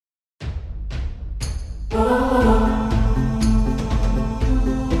In the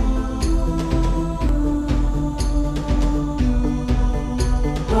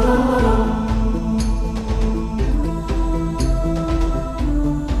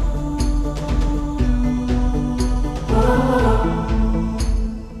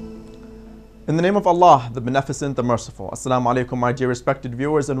name of Allah, the Beneficent, the Merciful. Assalamu alaikum, my dear respected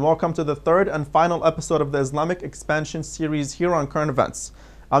viewers, and welcome to the third and final episode of the Islamic Expansion series here on Current Events.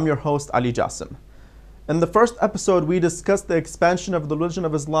 I'm your host, Ali Jassim. In the first episode, we discussed the expansion of the religion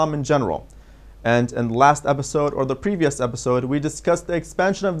of Islam in general. And in the last episode, or the previous episode, we discussed the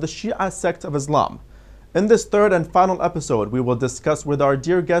expansion of the Shia sect of Islam. In this third and final episode, we will discuss with our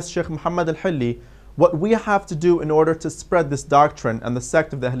dear guest, Sheikh Muhammad Hilli, what we have to do in order to spread this doctrine and the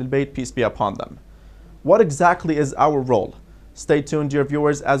sect of the Ahlul Bayt, peace be upon them. What exactly is our role? Stay tuned, dear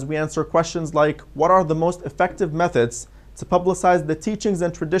viewers, as we answer questions like, what are the most effective methods to publicize the teachings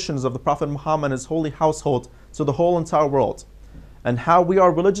and traditions of the Prophet Muhammad and his holy household to the whole entire world? And how we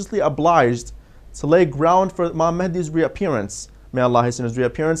are religiously obliged to lay ground for Imam Mahdi's reappearance, may Allah hasten his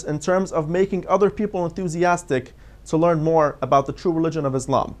reappearance, in terms of making other people enthusiastic to learn more about the true religion of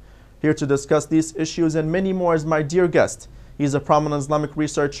Islam. Here to discuss these issues and many more is my dear guest. He's a prominent Islamic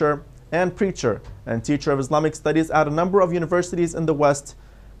researcher and preacher and teacher of Islamic studies at a number of universities in the West,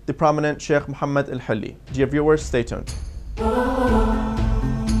 the prominent Sheikh Muhammad Hilli. Dear viewers, stay tuned.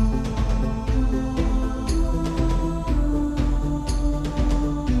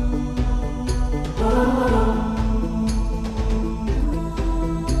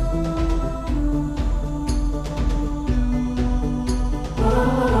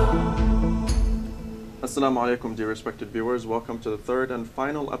 Assalamu alaikum, dear respected viewers. Welcome to the third and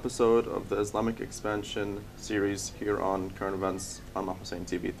final episode of the Islamic Expansion series here on Current Events on Hussein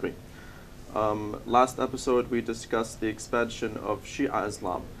TV3. Last episode we discussed the expansion of Shia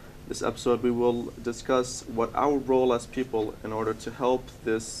Islam. This episode we will discuss what our role as people in order to help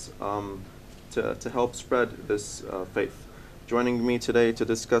this, to help spread this faith. Joining me today to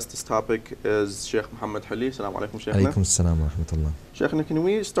discuss this topic is Sheikh Muhammad Hilli. Assalamu alaikum, Sheikh. Alaikum assalam wa rahmatullah. Sheikh, can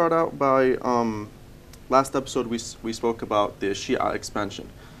we start out by last episode we spoke about the Shia expansion.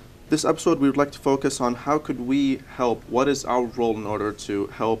 This episode we would like to focus on how could we help, what is our role in order to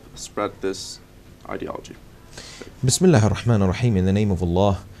help spread this ideology. Bismillah ar-Rahman ar-Rahim, in the name of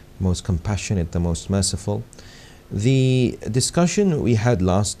Allah, the most compassionate, the most merciful. The discussion we had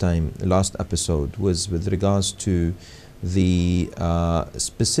last episode was with regards to the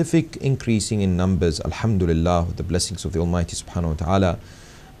specific increasing in numbers, alhamdulillah, the blessings of the Almighty subhanahu wa ta'ala,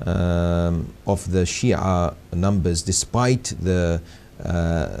 of the Shia numbers, despite the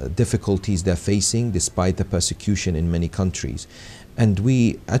difficulties they're facing, despite the persecution in many countries. And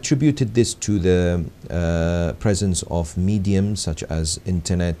we attributed this to the presence of mediums such as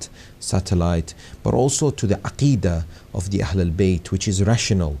internet, satellite, but also to the aqidah of the Ahlul Bayt, which is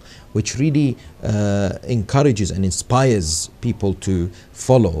rational, which really encourages and inspires people to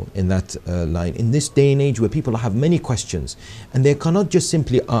follow in that line. In this day and age where people have many questions and they cannot just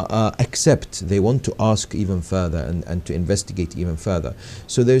simply accept, they want to ask even further and to investigate even further.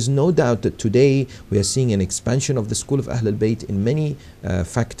 So there's no doubt that today we are seeing an expansion of the school of Ahlul Bayt in many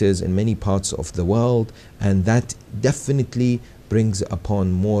factors in many parts of the world, and that definitely brings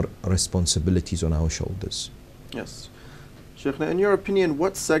upon more responsibilities on our shoulders. Yes. Sheikh, in your opinion,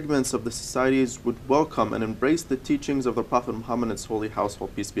 what segments of the societies would welcome and embrace the teachings of the Prophet Muhammad and his holy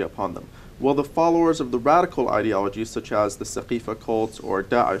household, peace be upon them? Will the followers of the radical ideologies such as the Saqifa cult or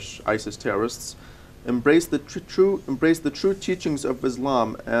Daesh, ISIS terrorists, embrace the true teachings of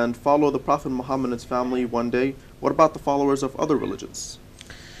Islam and follow the Prophet Muhammad and his family one day? What about the followers of other religions?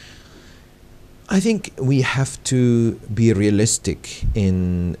 I think we have to be realistic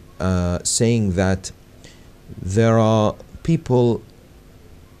in saying that there are people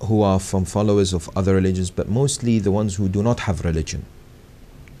who are from followers of other religions, but mostly the ones who do not have religion,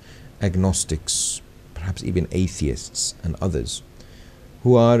 agnostics, perhaps even atheists and others,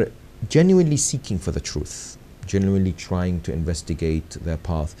 who are genuinely seeking for the truth, genuinely trying to investigate their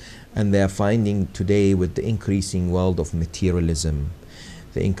path. And they are finding today, with the increasing world of materialism,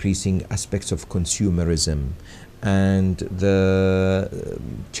 the increasing aspects of consumerism, and the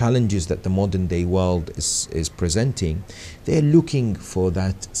challenges that the modern day world is presenting, they're looking for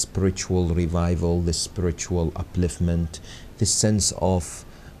that spiritual revival, this spiritual upliftment, this sense of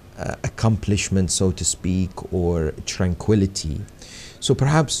accomplishment, so to speak, or tranquility. So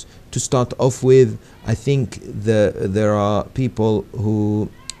perhaps to start off with, I think there are people who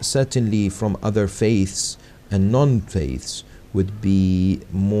certainly from other faiths and non-faiths would be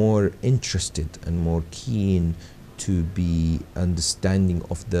more interested and more keen to be understanding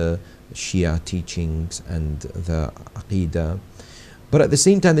of the Shia teachings and the Aqidah. But at the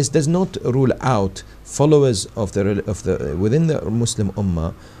same time, this does not rule out followers of the within the Muslim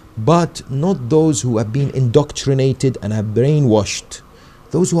Ummah, but not those who have been indoctrinated and have brainwashed.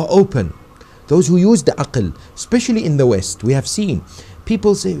 Those who are open, those who use the aql, especially in the West. We have seen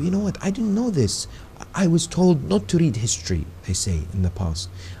people say, you know what, I didn't know this. I was told not to read history, they say in the past.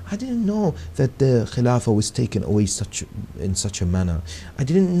 I didn't know that the Khilafah was taken away in such a manner. I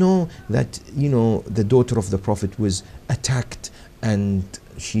didn't know that, you know, the daughter of the Prophet was attacked and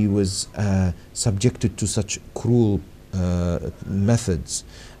she was subjected to such cruel methods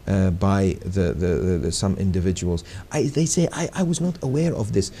by some individuals. They say, I was not aware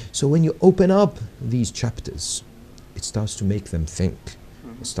of this. So when you open up these chapters, it starts to make them think.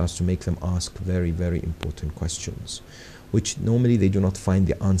 It starts to make them ask very, very important questions, which normally they do not find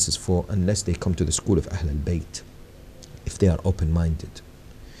the answers for unless they come to the school of Ahl al-Bayt, if they are open-minded.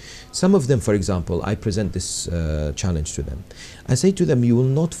 Some of them, for example, I present this challenge to them. I say to them, you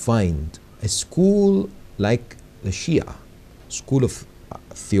will not find a school like the Shia, school of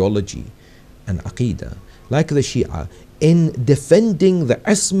theology and Aqidah, like the Shia, in defending the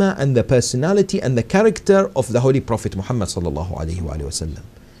isma and the personality and the character of the Holy Prophet Muhammad sallallahu alaihi wasallam.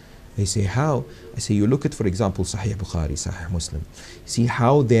 They say, how? I say, you look at, for example, Sahih Bukhari, Sahih Muslim. See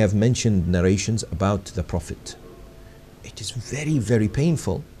how they have mentioned narrations about the Prophet. It is very, very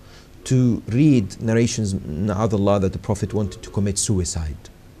painful to read narrations, na'adallah, that the Prophet wanted to commit suicide.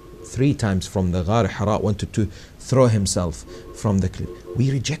 3 times from the Ghar Hira, wanted to throw himself from the cliff. We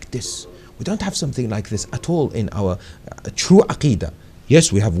reject this. We don't have something like this at all in our true Aqidah.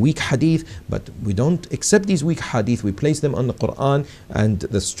 Yes, we have weak hadith, but we don't accept these weak hadith. We place them on the Quran and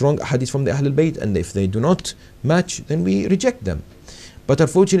the strong hadith from the Ahl al-Bayt, and if they do not match, then we reject them. But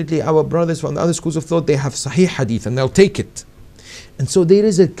unfortunately, our brothers from the other schools of thought, they have Sahih hadith and they'll take it. And so there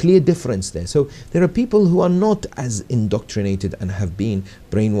is a clear difference there. So there are people who are not as indoctrinated and have been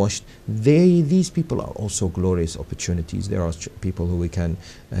brainwashed. These people are also glorious opportunities. There are people who we can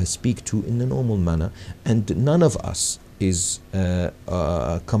speak to in a normal manner, and none of us is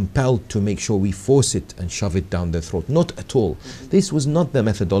compelled to make sure we force it and shove it down their throat. Not at all. This was not the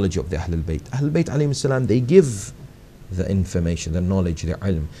methodology of the Ahl al-Bayt. Ahl al-Bayt alayhim salam, they give the information, the knowledge, the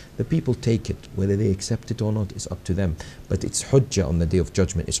ilm. The people take it. Whether they accept it or not is up to them. But it's hujjah on the Day of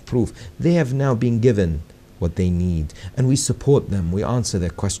Judgment. It's proof. They have now been given what they need, and we support them. We answer their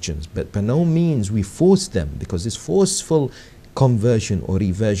questions. But by no means we force them, because this forceful conversion or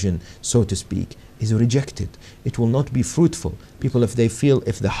reversion, so to speak, is rejected. It will not be fruitful. People, if they feel,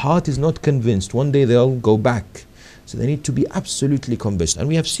 if the heart is not convinced, one day they'll go back. So they need to be absolutely convinced. And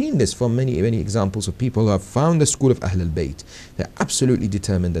we have seen this from many examples of people who have found the school of Ahl al-Bayt. They're absolutely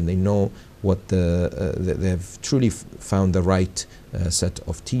determined, and they know what they have truly found the right set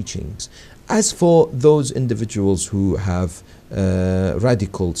of teachings. As for those individuals who have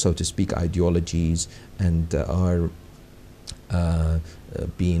radical, so to speak, ideologies and are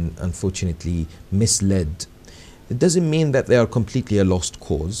being unfortunately misled, it doesn't mean that they are completely a lost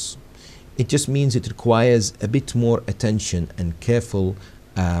cause. It just means it requires a bit more attention and careful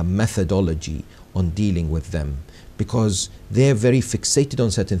methodology on dealing with them, because they're very fixated on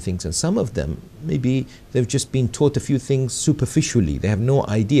certain things, and some of them, maybe they've just been taught a few things superficially. They have no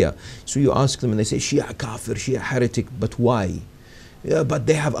idea. So you ask them and they say, Shia kafir, Shia heretic, but why? Yeah, but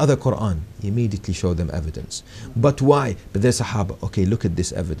they have other Quran. You immediately show them evidence. But why? But they're Sahaba. Okay, look at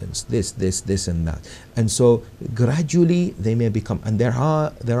this evidence. This and that. And so gradually they may become, and there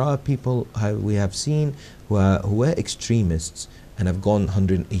are people we have seen who were extremists and have gone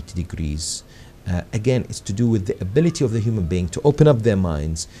 180 degrees. Again, it's to do with the ability of the human being to open up their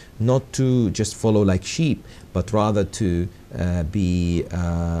minds, not to just follow like sheep, but rather to be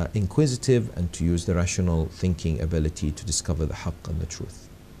inquisitive and to use the rational thinking ability to discover the haqq and the truth.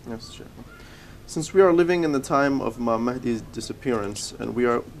 Yes, Sheikh. Since we are living in the time of Imam Mahdi's disappearance, and we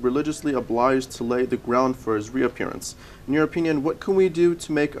are religiously obliged to lay the ground for his reappearance, in your opinion, what can we do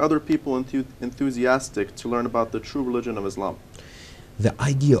to make other people enthusiastic to learn about the true religion of Islam? The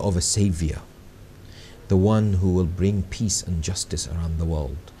idea of a savior, the one who will bring peace and justice around the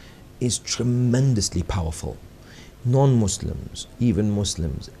world, is tremendously powerful. Non-Muslims, even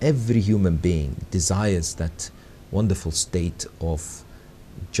Muslims, every human being desires that wonderful state of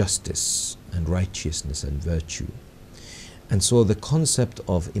justice and righteousness and virtue. And so the concept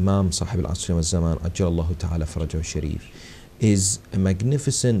of Imam Sahib al-Asr wa Zaman, Ajjalallahu ta'ala farajahu sharif, is a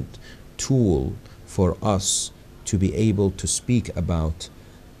magnificent tool for us to be able to speak about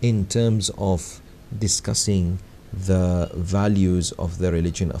in terms of discussing the values of the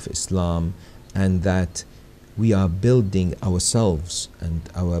religion of Islam, and that we are building ourselves and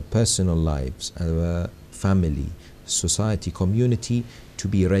our personal lives, our family, society, community to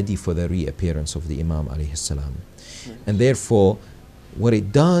be ready for the reappearance of the Imam alayhi salam. And therefore, what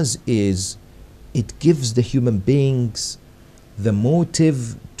it does is it gives the human beings the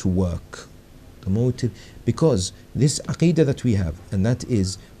motive to work. The motive, because this aqidah that we have, and that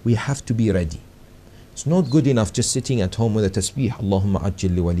is we have to be ready. It's not good enough just sitting at home with a tasbih, Allahumma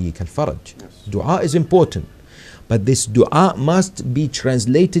ajil li waliyika al-faraj. Dua is important, but this dua must be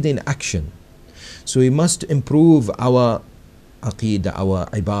translated in action. So we must improve our aqidah, our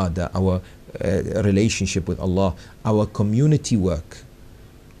ibadah, our relationship with Allah, our community work,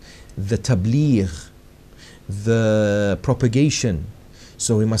 the tabligh, the propagation.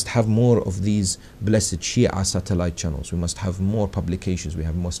 So we must have more of these blessed Shia satellite channels. We must have more publications. We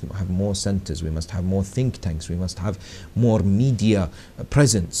must have more centers. We must have more think tanks. We must have more media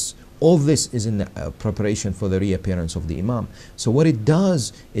presence. All this is in preparation for the reappearance of the Imam. So what it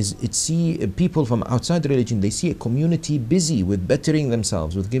does is it see people from outside the religion, they see a community busy with bettering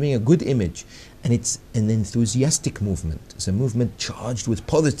themselves, with giving a good image. And it's an enthusiastic movement. It's a movement charged with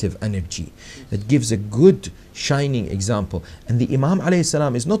positive energy that gives a good shining example. And the Imam alayhi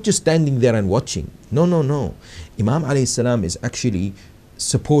salam is not just standing there and watching. No, no, no. Imam alayhi salam is actually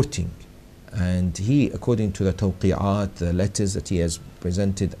supporting. And he, according to the tawqi'at, the letters that he has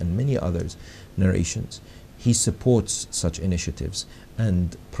presented and many others narrations, he supports such initiatives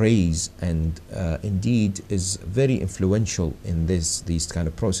and prays, and indeed is very influential in these kind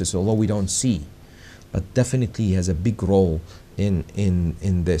of processes, although we don't see. But definitely he has a big role in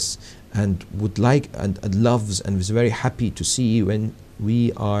this, and would like and loves and is very happy to see when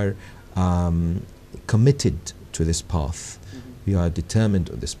we are committed to this path. We are determined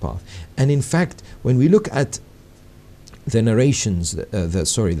on this path. And in fact, when we look at the narrations,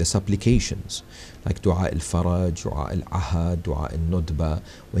 the supplications, like Dua al-Faraj, Dua al-Ahad, Dua al-Nudba,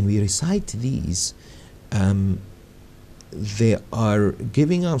 when we recite these, they are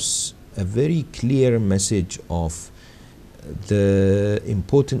giving us a very clear message of the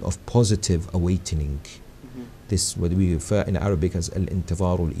importance of positive awakening. This, what we refer in Arabic as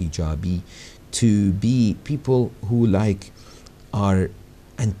al-intivar al-ijabi, to be people who are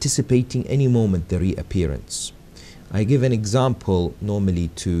anticipating any moment the reappearance. I give an example normally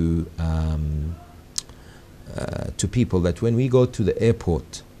to people that when we go to the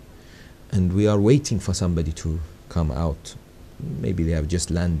airport and we are waiting for somebody to come out, maybe they have just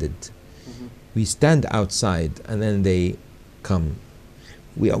landed, we stand outside and then they come.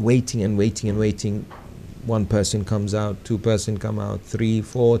 We are waiting and waiting and waiting. One person comes out, two person come out, 3,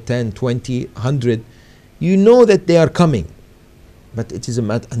 4, 10, 20, 100. You know that they are coming, but it is a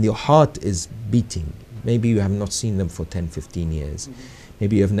matter, and your heart is beating. Maybe you have not seen them for 10, 15 years.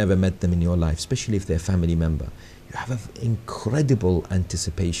 Maybe you have never met them in your life, especially if they're a family member. You have an incredible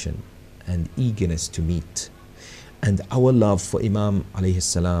anticipation and eagerness to meet. And our love for Imam alayhi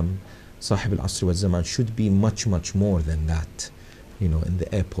salam, Sahib al-Asr wa Zaman, should be much, much more than that. You know, in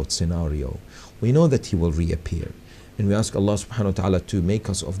the airport scenario, we know that he will reappear. And we ask Allah subhanahu wa ta'ala to make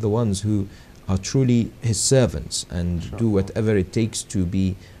us of the ones who are truly his servants and do whatever it takes to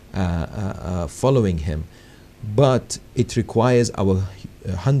be following him. But it requires our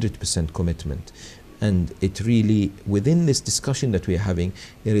 100% commitment. And it really, within this discussion that we're having,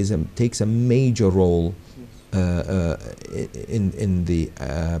 it takes a major role in the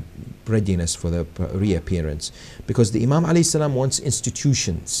readiness for the reappearance, because the Imam alayhi salam wants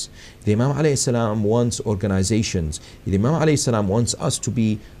institutions, the Imam alayhi salam wants organizations, the Imam alayhi salam wants us to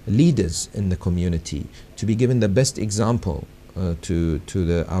be leaders in the community, to be given the best example to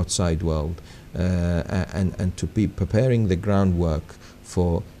the outside world, and to be preparing the groundwork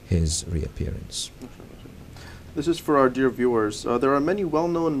for his reappearance. This is for our dear viewers. There are many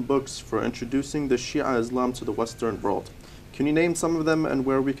well-known books for introducing the Shia Islam to the Western world. Can you name some of them and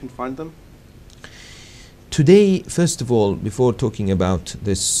where we can find them? Today, first of all, before talking about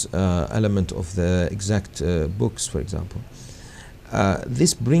this element of the exact books, for example,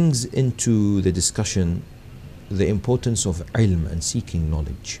 this brings into the discussion the importance of ilm and seeking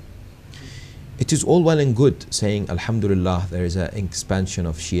knowledge. It is all well and good saying, Alhamdulillah, there is an expansion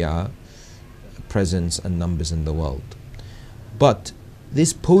of Shia presence and numbers in the world. But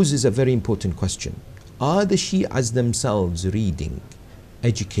this poses a very important question. Are the Shias themselves reading,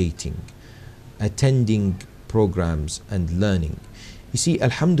 educating, attending programs and learning? You see,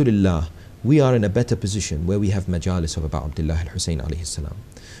 Alhamdulillah, we are in a better position where we have majalis of Abu Abdullah al-Hussein alayhi salam.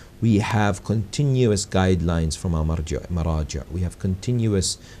 We have continuous guidelines from our maraja. We have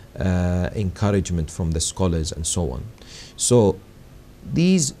continuous encouragement from the scholars and so on. So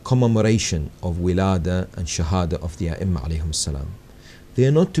these commemoration of Wilada and Shahada of the A'imma alayhim salam, they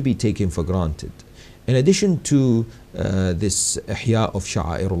are not to be taken for granted. In addition to this ihya of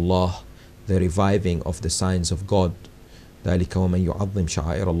sha'airullah, the reviving of the signs of God, ذلك ومن يعظم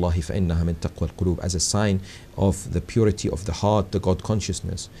شعائر الله فإنها من تقوى القلوب, as a sign of the purity of the heart, the God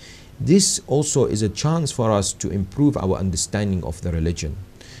consciousness. This also is a chance for us to improve our understanding of the religion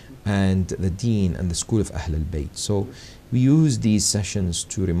and the deen and the school of Ahl al-Bayt. So we use these sessions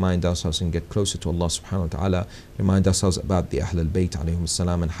to remind ourselves and get closer to Allah subhanahu wa ta'ala, remind ourselves about the Ahl al-Bayt alayhim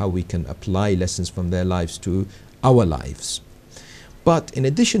salam and how we can apply lessons from their lives to our lives. But in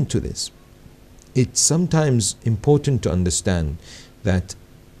addition to this, it's sometimes important to understand that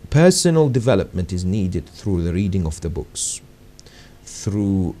personal development is needed through the reading of the books,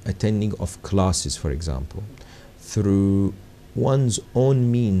 through attending of classes, for example, through one's own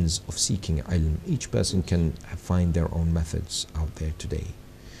means of seeking ilm. Each person can find their own methods out there today.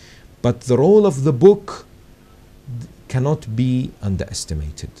 But the role of the book cannot be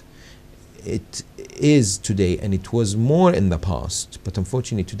underestimated. It is today, and it was more in the past, but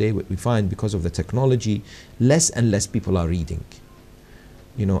unfortunately today what we find, because of the technology, less and less people are reading.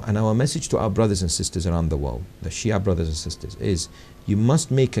 You know, and our message to our brothers and sisters around the world, the Shia brothers and sisters, is you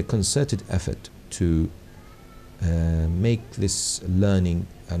must make a concerted effort to make this learning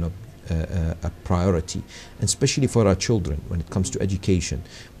a priority, and especially for our children when it comes to education,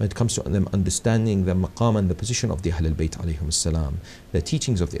 when it comes to them understanding the maqam and the position of the Ahl al-Bayt alayhim salam, the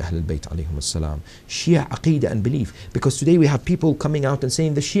teachings of the Ahl al-Bayt alayhim salam, Shia aqidah and belief. Because today we have people coming out and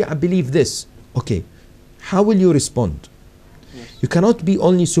saying the Shia believe this. Okay, how will you respond? Yes. You cannot be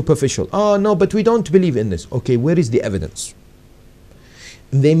only superficial. Oh no, but we don't believe in this. Okay, where is the evidence?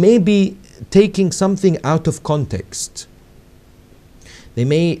 They may be taking something out of context. They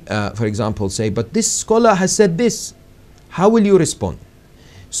may, for example, say, but this scholar has said this. How will you respond?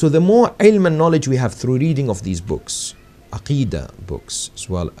 So the more ilm and knowledge we have through reading of these books, aqidah books, as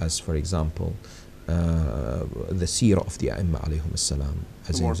well as, for example, the seerah of the A'imma alayhim salam,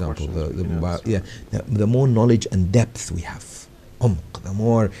 as an example, the more knowledge and depth we have, the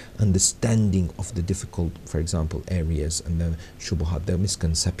more understanding of the difficult, for example, areas and the shubuhat, the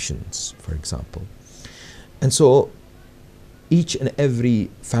misconceptions, for example. And so each and every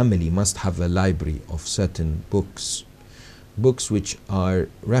family must have a library of certain books which are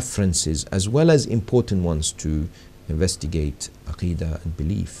references as well as important ones to investigate aqidah and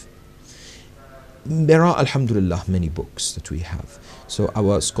belief. There are, alhamdulillah, many books that we have. So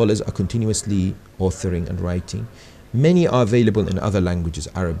our scholars are continuously authoring and writing. Many are available in other languages,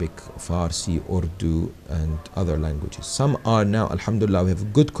 Arabic, Farsi, Urdu, and other languages. Some are now, alhamdulillah, we have a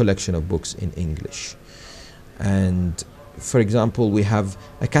good collection of books in English. And for example, we have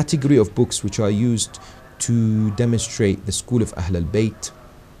a category of books which are used to demonstrate the school of Ahl al-Bayt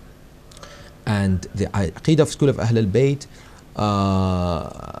and the aqidah of school of Ahl al-Bayt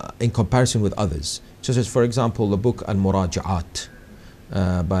in comparison with others. Such as, for example, the book Al-Muraja'at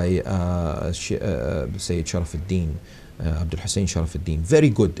by Sayyid Sharafuddin, Abdul Hussein Sharafuddin. Very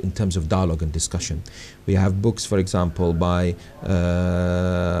good in terms of dialogue and discussion. We have books, for example, by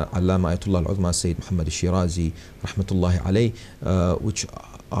Allama Ayatollah al-Uzma Sayyid Muhammad Shirazi, rahmatullahi alayh, which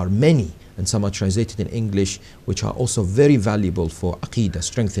are many, and some are translated in English, which are also very valuable for aqidah,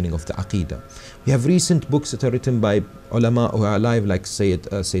 strengthening of the aqidah. We have recent books that are written by ulama who are alive, like Sayyid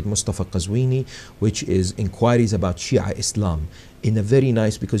Mustafa Qazwini, which is inquiries about Shia Islam, in a very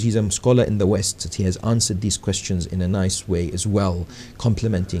nice, because he's a scholar in the West, that he has answered these questions in a nice way as well,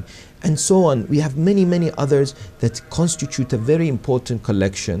 complementing, and so on. We have many, many others that constitute a very important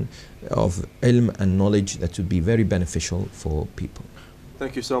collection of ilm and knowledge that would be very beneficial for people.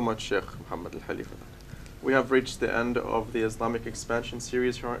 Thank you so much, Sheikh Muhammad Hilli, for that. We have reached the end of the Islamic Expansion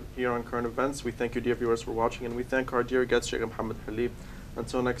series here on Current Events. We thank you, dear viewers, for watching, and we thank our dear guest, Sheikh Muhammad Hilli.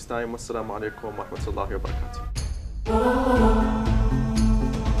 Until next time, wassalamu alaikum wa rahmatullahi wa barakatuh.